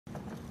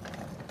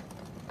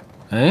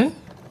哎，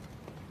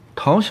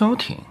陶小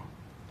挺，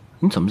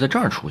你怎么在这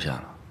儿出现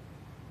了？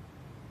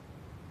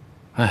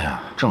哎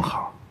呀，正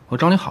好，我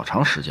找你好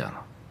长时间了。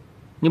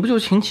你不就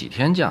请几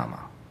天假吗？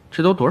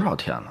这都多少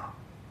天了？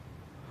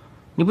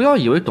你不要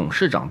以为董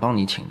事长帮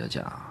你请的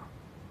假，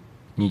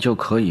你就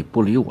可以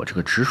不理我这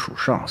个直属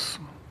上司。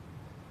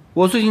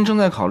我最近正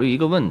在考虑一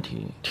个问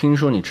题，听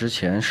说你之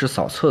前是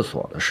扫厕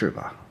所的是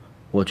吧？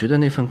我觉得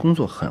那份工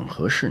作很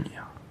合适你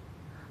啊。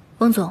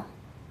翁总，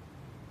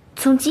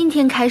从今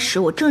天开始，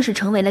我正式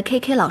成为了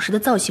KK 老师的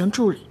造型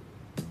助理，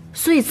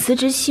所以辞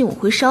职信我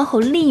会稍后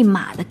立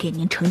马的给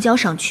您呈交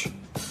上去。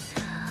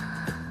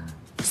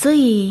所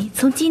以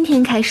从今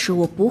天开始，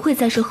我不会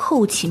再是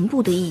后勤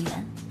部的一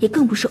员，也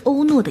更不是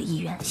欧诺的一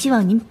员。希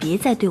望您别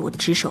再对我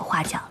指手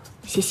画脚了，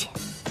谢谢。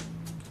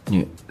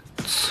你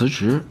辞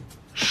职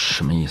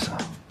什么意思啊？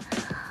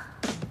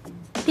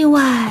另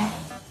外，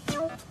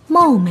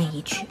冒昧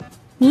一句，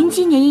您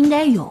今年应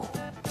该有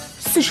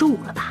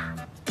45了吧？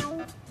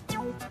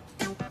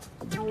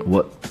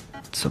我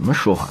怎么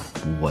说话？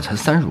我才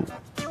35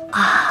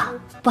啊，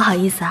不好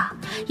意思啊，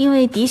因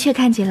为的确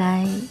看起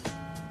来，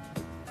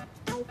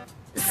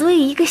所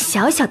以一个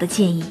小小的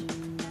建议，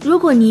如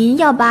果您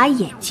要把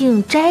眼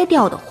镜摘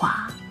掉的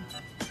话，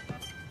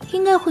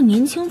应该会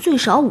年轻最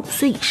少5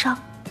岁以上。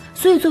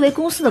所以作为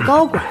公司的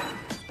高管，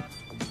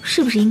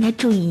是不是应该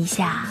注意一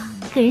下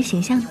个人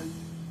形象呢？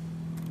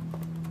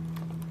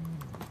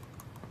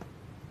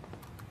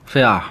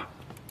菲儿，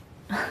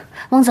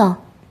汪总，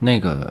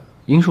那个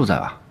殷树在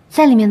吧？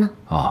在里面呢。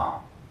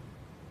哦，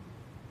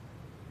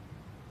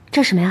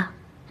这什么呀？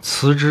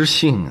辞职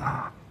信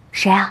啊。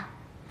谁啊？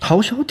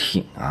陶小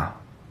挺啊。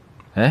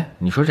哎，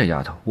你说这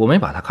丫头，我没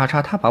把她咔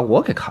嚓，她把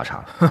我给咔嚓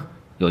了，哼，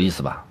有意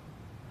思吧？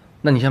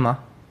那你先忙。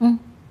嗯。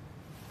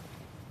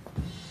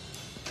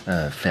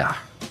菲儿，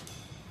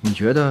你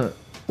觉得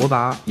我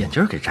把眼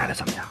镜给摘了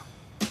怎么样？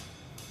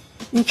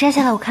你摘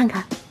下来我看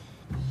看，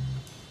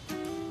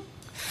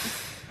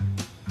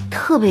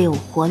特别有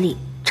活力，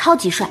超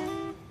级帅。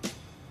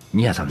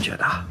你也这么觉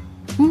得啊？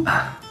嗯。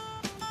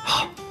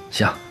好，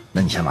行，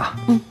那你先忙。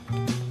嗯。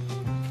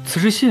辞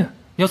职信？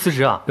你要辞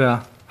职啊？对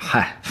啊。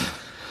嗨，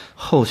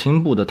后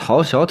勤部的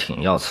陶小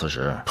挺要辞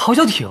职。陶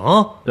小挺？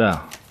对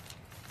啊。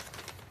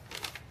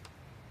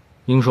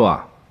英叔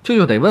啊，这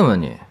就得问问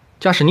你，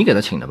假是你给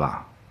他请的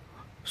吧？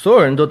所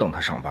有人都等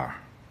他上班，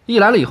一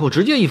来了以后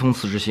直接一封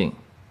辞职信。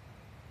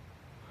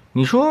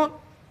你说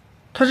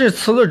他这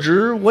辞了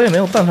职，我也没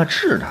有办法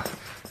治他。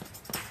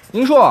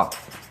英叔，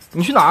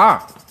你去哪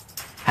儿？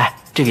哎，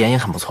这个眼影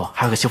很不错，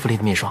还有个修复力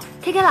的面霜。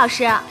 KK 老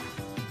师，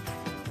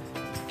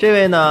这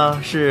位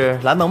呢是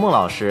蓝萌萌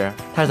老师，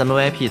他是咱们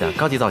VIP 的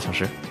高级造型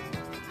师。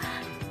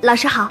老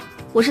师好，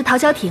我是陶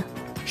小挺，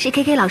是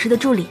KK 老师的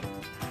助理。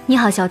你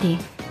好，小挺，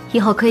以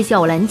后可以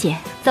叫我兰姐。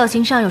造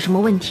型上有什么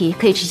问题，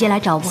可以直接来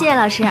找我。谢谢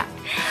老师。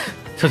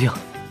小挺，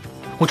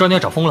我找你要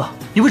找疯了，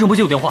你为什么不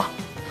接我电话？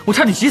我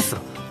差点急死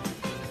了。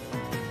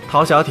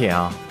陶小挺，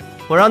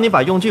我让你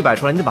把用具摆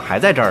出来，你怎么还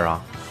在这儿啊？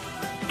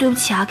对不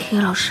起啊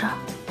 ，KK 老师。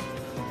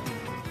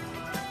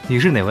你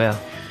是哪位啊？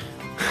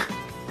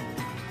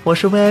我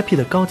是 VIP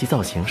的高级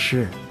造型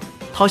师，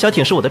陶小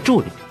挺是我的助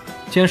理。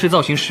既然是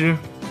造型师，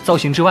造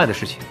型之外的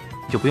事情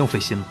你就不用费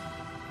心了。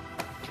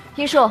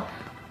殷树，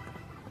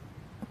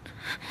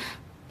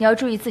你要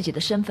注意自己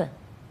的身份。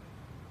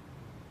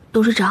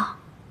董事长，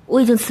我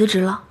已经辞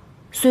职了，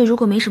所以如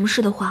果没什么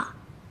事的话，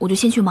我就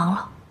先去忙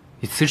了。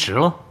你辞职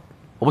了？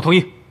我不同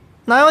意。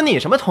哪有你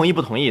什么同意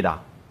不同意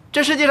的？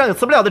这世界上有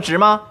辞不了的职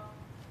吗？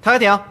陶小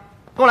挺，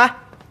跟我来。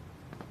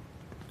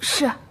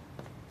是。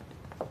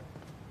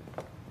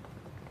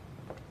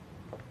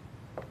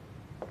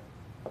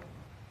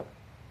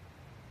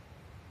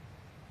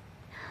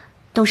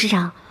董事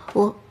长，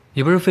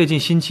你不是费尽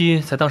心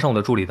机才当上我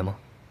的助理的吗？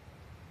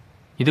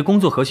你的工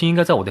作核心应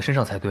该在我的身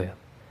上才对啊。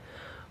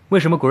为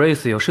什么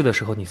Grace 有事的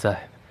时候你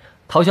在，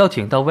陶小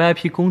挺到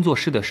VIP 工作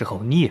室的时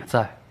候你也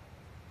在？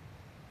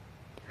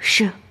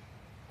是，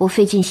我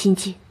费尽心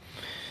机，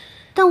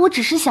但我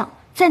只是想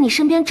在你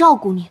身边照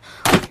顾你。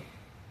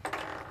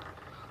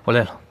我累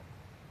了，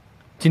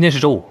今天是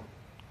周五，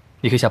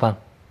你可以下班了。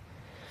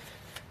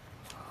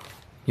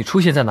你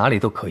出现在哪里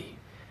都可以，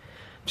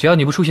只要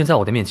你不出现在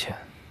我的面前。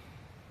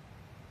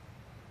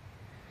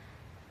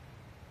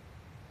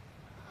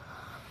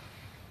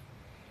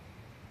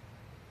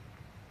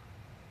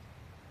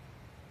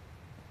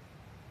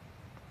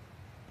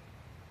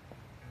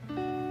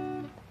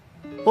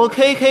我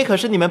KK 可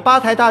是你们八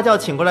抬大轿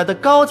请过来的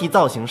高级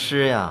造型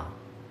师呀，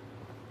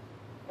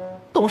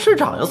董事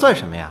长又算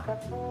什么呀？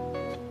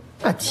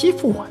敢欺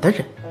负我的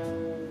人，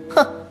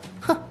哼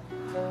哼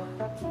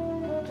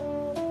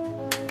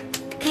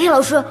！KK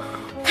老师，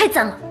太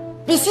赞了，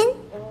李欣。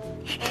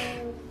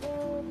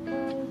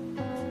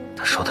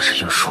他说的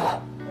是英叔。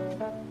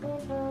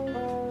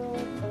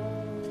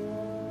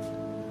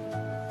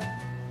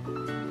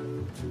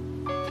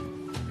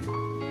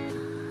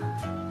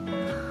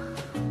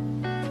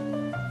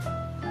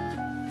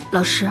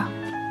老师，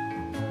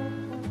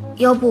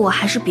要不我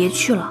还是别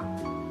去了，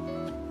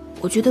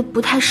我觉得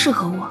不太适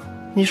合我。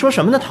你说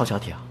什么呢，陶小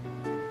挺？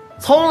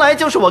从来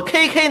就是我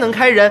KK 能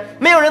开人，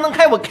没有人能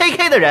开我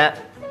KK 的人，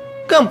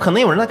更不可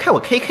能有人来开我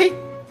KK。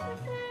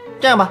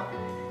这样吧，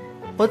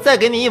我再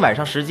给你1晚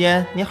上时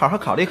间，你好好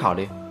考虑考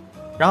虑，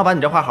然后把你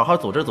这话好好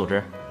组织组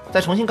织，再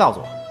重新告诉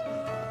我。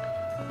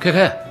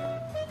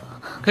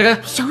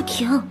KK，小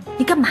挺，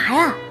你干嘛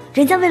呀？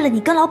人家为了你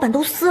跟老板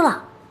都撕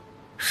了，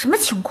什么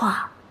情况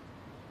啊？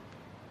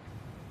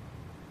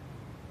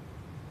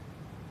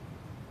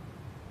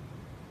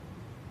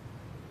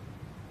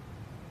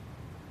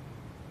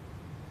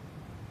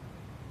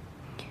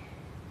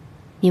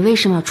你为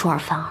什么要出尔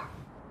反尔？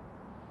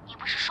你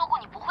不是说过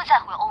你不会再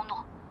回欧诺，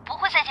不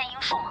会再见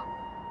樱树吗？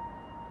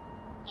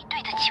你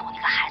对得起我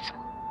那个孩子吗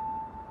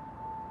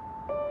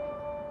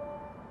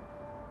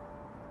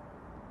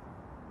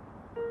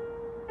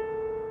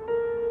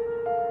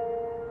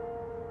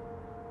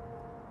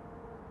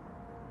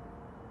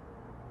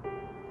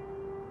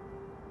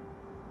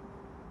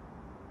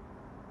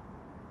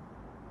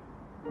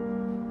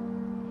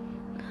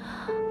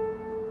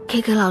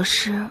？KK 老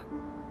师，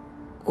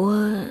我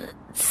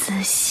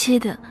仔细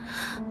的。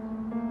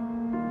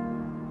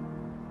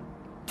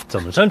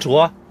怎么删除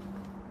啊？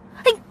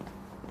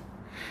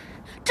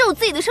这我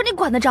自己的事你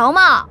管得着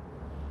吗？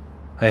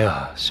哎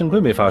呀，幸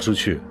亏没发出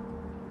去。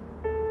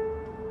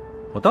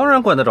我当然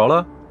管得着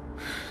了。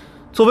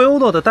作为欧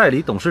诺的代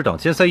理董事长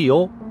兼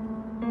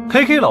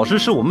CEO，KK 老师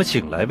是我们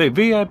请来为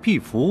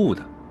VIP 服务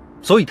的，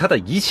所以他的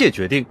一切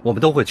决定我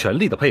们都会全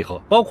力的配合，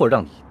包括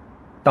让你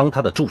当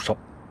他的助手。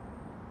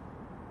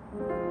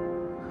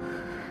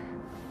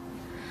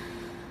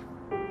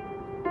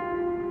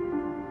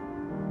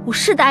我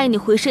是答应你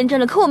回深圳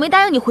了，可我没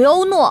答应你回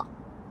欧诺。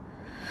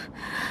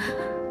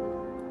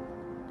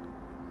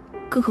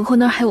更何况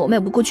那儿还有我迈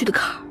不过去的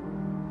坎儿。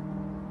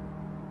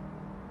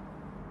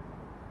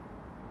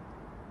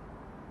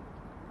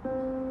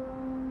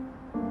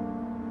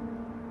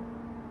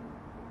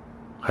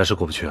还是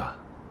过不去啊？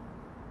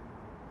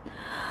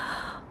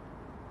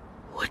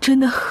我真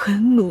的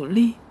很努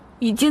力，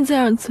已经在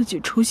让自己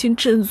重新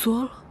振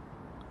作了。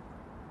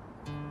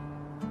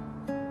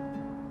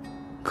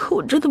可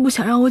我真的不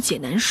想让我姐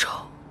难受。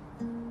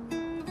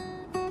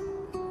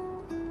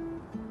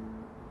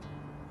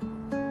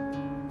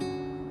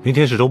明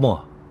天是周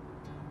末，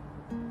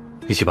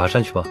一起爬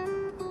山去吧，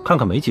看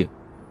看美景，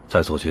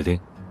再做决定。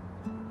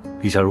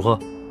意下如何？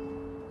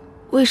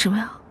为什么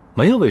呀？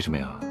没有为什么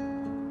呀。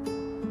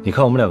你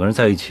看我们2个人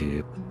在一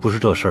起，不是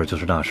这事儿就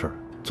是那事儿，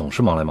总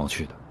是忙来忙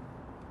去的。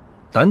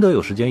难得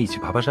有时间一起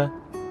爬爬山，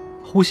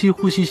呼吸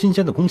呼吸新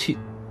鲜的空气，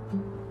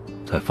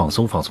再放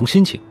松放松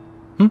心情。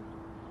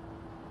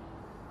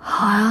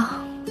好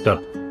啊。对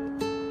了，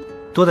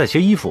多带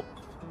些衣服，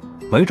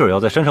没准要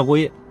在山上过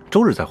夜，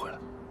周日再回来。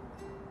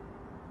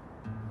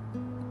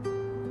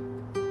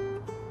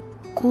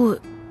过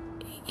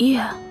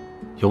夜？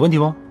有问题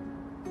吗？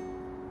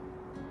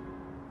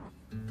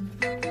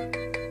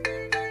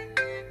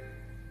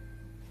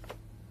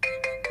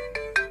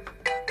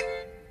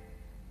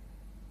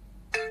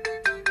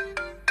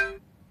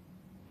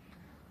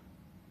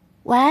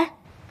喂，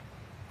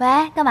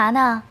干嘛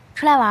呢？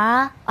出来玩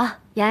啊？啊，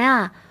洋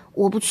洋，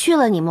我不去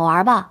了，你们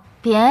玩吧。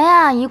别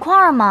呀，一块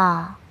儿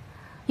嘛。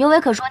尤伟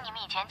可说你们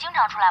以前经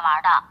常出来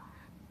玩的，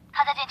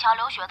他在剑桥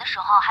留学的时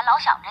候还老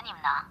想着你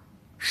们呢。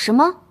什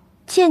么？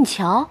剑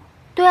桥？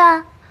对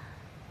啊，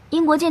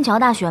英国剑桥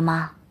大学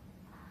嘛。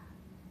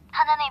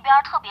他在那边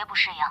特别不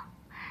适应，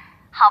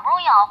好不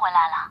容易熬回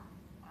来了。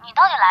你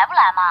到底来不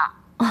来嘛？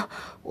啊，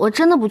我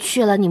真的不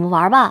去了，你们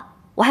玩吧，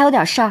我还有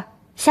点事儿，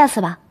下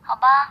次吧。好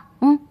吧。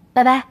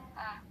拜拜。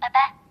拜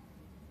拜。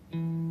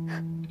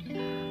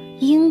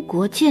英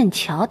国剑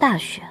桥大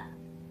学，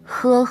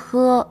呵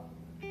呵。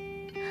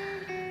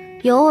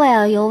尤伟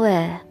啊尤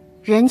伟，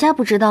人家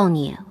不知道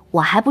你，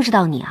我还不知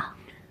道你啊，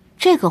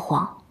这个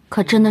谎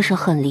可真的是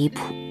很离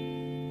谱。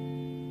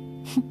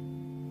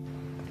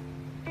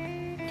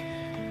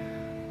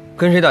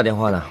跟谁打电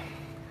话呢？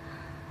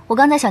我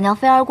刚才想叫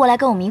菲儿过来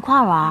跟我们一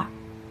块玩，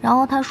然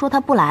后他说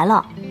他不来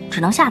了，只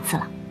能下次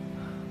了。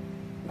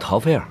陶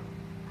菲儿。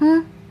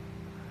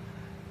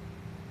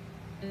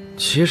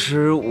其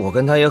实我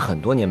跟他也很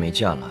多年没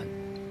见了，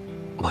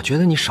我觉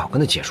得你少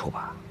跟他接触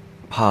吧，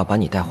怕把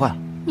你带坏了。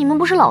你们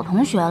不是老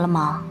同学了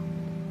吗？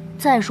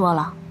再说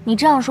了，你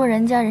这样说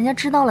人家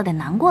知道了得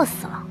难过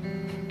死了。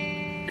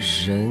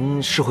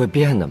人是会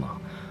变的嘛，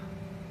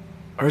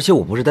而且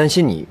我不是担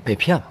心你被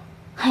骗吗？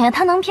哎呀，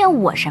他能骗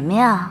我什么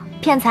呀？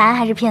骗财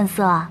还是骗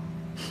色啊？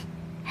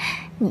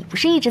你不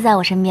是一直在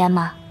我身边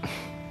吗？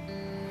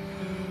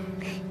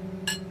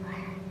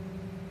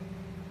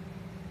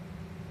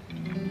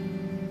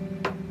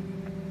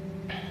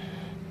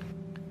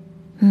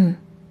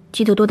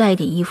记得多带一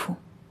点衣服，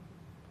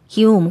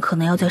因为我们可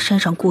能要在山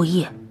上过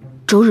夜，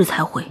周日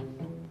才回。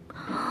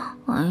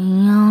哎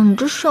呀，你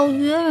这是要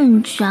约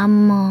人家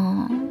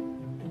吗？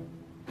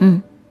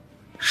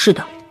是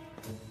的。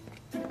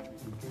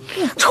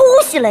出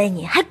息了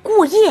你，还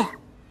过夜？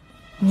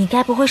你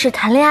该不会是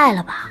谈恋爱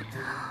了吧？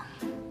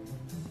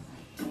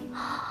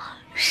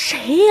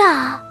谁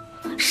呀？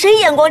谁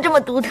眼光这么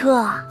独特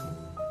啊？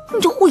你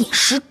这慧眼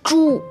识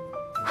珠。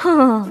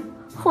哼，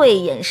慧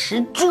眼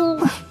识珠。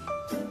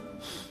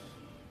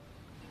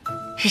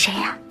是谁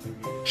呀？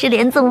是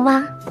连总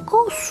吗？不告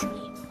诉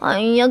你。哎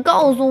呀，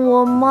告诉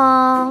我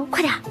嘛！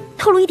快点，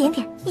透露一点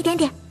点，一点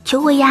点，求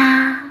我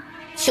呀！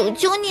求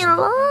求你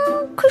了，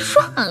快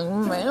说！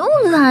没有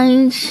在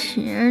一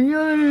起，就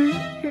是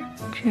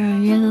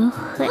一个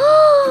黑。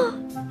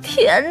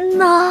天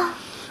哪！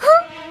哼，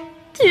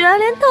居然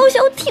连陶小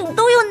挺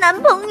都有男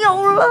朋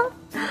友了！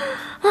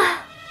唉，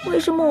为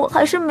什么我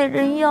还是没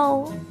人要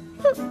啊？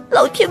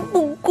老天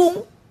不公！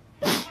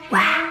喂，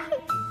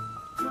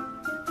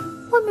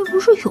外面不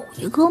是有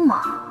一个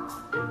吗？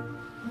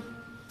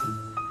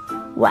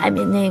外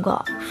面那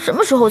个什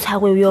么时候才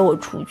会约我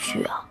出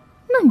去啊？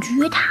那你就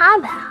约他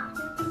呗。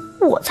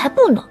我才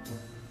不能！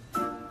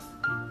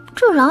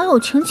这郎有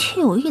情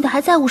妻有意的，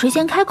还在乎谁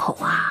先开口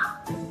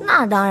啊？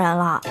那当然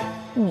了，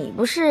你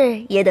不是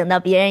也等到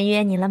别人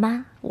约你了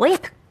吗？我也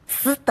等，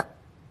死等。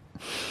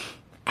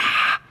哎，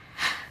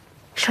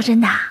说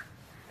真的，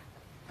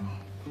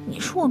你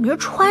说我明儿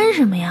穿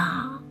什么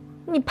呀？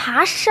你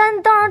爬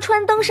山当然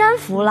穿登山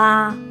服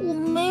啦。我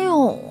没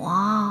有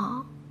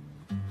啊。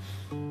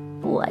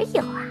我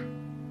有啊。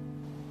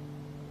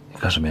你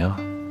干什么呀？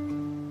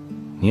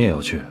你也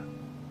要去？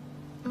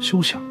休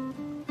想！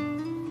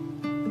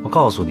我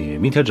告诉你，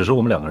明天只是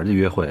我们2个人的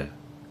约会，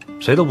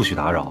谁都不许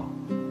打扰。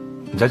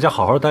你在家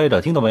好好待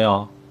着，听到没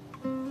有？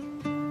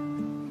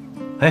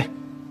哎，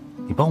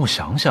你帮我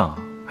想想，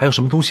还有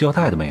什么东西要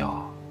带的没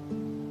有？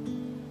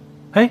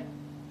哎，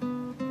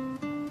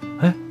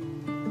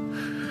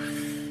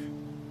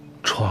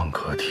创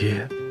可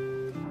贴。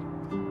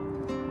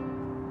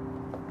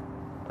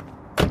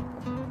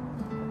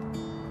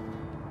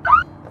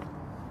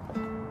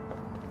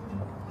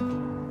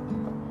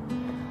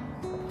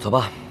走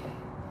吧，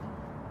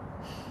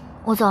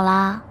我走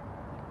啦。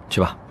去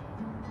吧。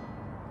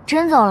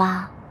真走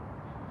啦？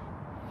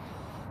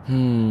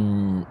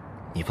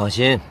你放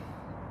心，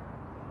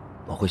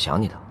我会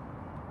想你的。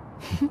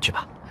去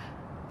吧。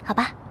好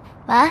吧，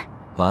晚安。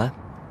晚安。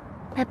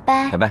拜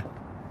拜。拜拜。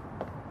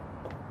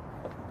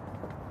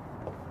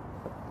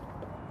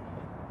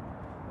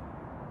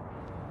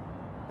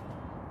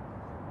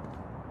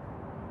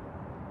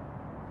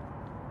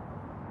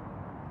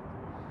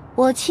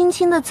我轻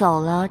轻地走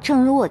了，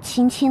正如我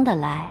轻轻地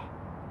来。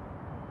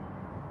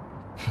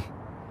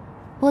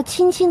我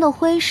轻轻地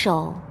挥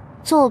手，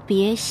作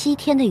别西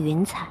天的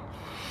云彩。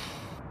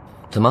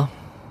怎么，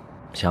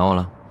想我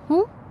了？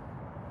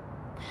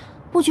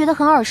不觉得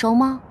很耳熟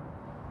吗？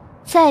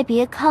再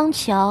别康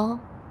桥，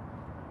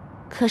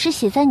可是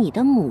写在你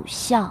的母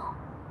校，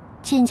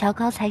剑桥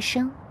高材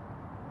生。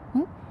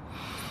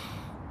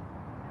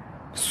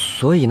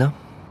所以呢？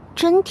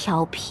真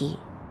调皮。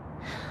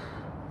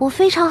我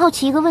非常好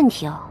奇一个问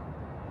题哦，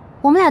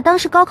我们俩当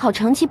时高考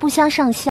成绩不相上下。